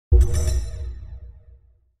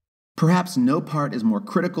Perhaps no part is more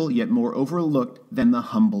critical yet more overlooked than the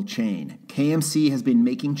humble chain. KMC has been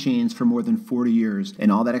making chains for more than 40 years,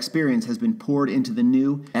 and all that experience has been poured into the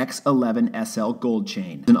new X11SL Gold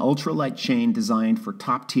chain, an ultralight chain designed for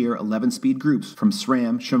top-tier 11-speed groups from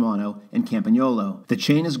SRAM, Shimano, and Campagnolo. The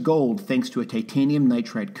chain is gold thanks to a titanium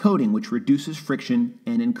nitride coating which reduces friction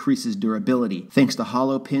and increases durability. Thanks to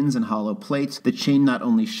hollow pins and hollow plates, the chain not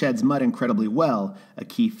only sheds mud incredibly well, a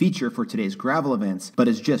key feature for today's gravel events, but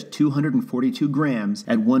is just 242 grams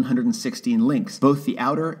at 116 links. Both the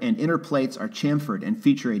outer and inner plates are chamfered and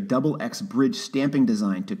feature a double X bridge stamping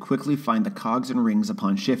design to quickly find the cogs and rings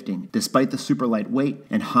upon shifting. Despite the super light weight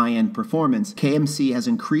and high-end performance, KMC has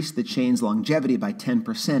increased the chain's longevity by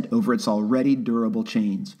 10% over its already durable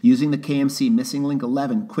chains. Using the KMC Missing Link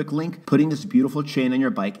 11 Quick Link, putting this beautiful chain on your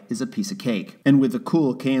bike is a piece of cake. And with the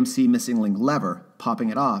cool KMC Missing Link lever, popping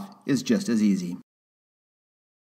it off is just as easy.